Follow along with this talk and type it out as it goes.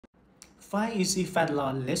5 easy fat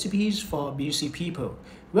loss recipes for busy people.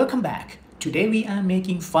 Welcome back. Today we are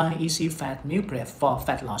making 5 easy fat meal prep for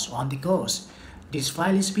fat loss on the go. These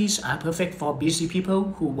 5 recipes are perfect for busy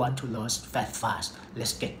people who want to lose fat fast.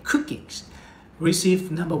 Let's get cooking.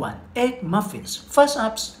 Recipe number 1. Egg muffins. First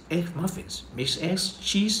up, egg muffins. Mix eggs,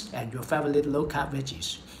 cheese, and your favorite low-carb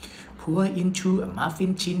veggies. Pour into a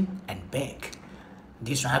muffin tin and bake.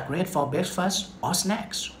 These are great for breakfast or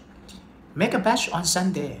snacks. Make a batch on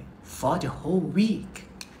Sunday for the whole week.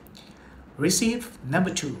 Recipe number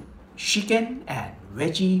 2. Chicken and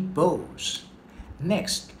veggie bowls.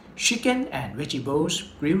 Next, chicken and veggie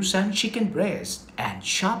bowls. Grill some chicken breasts and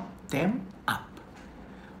chop them up.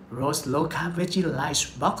 Roast low-carb veggie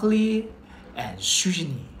like broccoli and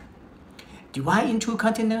zucchini. Divide into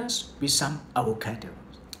containers with some avocado.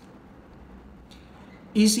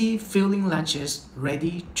 Easy filling lunches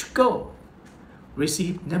ready to go.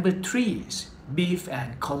 Recipe number 3 is beef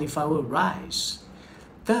and cauliflower rice.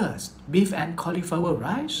 Third, beef and cauliflower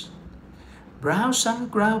rice. Brown some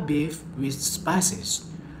ground beef with spices.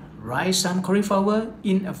 Fry some cauliflower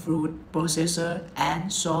in a food processor and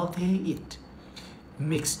sauté it.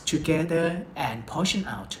 Mix together and portion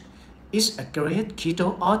out. It's a great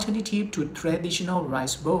keto alternative to traditional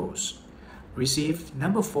rice bowls. Recipe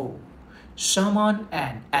number 4. Salmon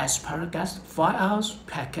and asparagus 5-ounce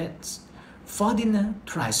packets. For dinner,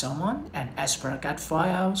 try salmon and asparagus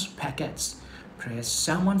 5-ounce packets. Press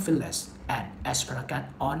salmon fillets and asparagus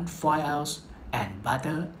on 5-ounce and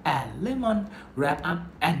butter and lemon. Wrap up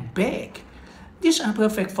and bake. These are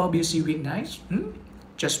perfect for busy weeknights.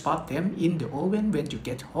 Just pop them in the oven when you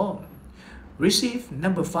get home. Recipe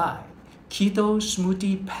number 5. Keto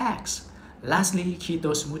smoothie packs. Lastly,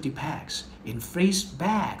 keto smoothie packs in freeze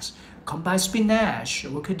bags. Combine spinach,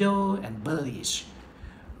 avocado, and berries.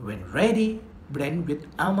 When ready, blend with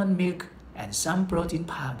almond milk and some protein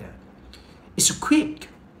powder. It's a quick,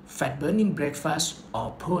 fat-burning breakfast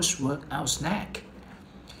or post-workout snack.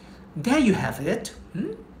 There you have it.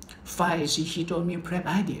 5 easy keto meal prep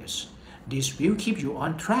ideas. This will keep you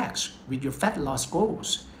on track with your fat loss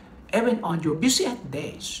goals, even on your busiest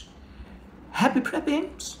days. Happy prepping,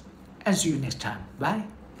 and see you next time. Bye.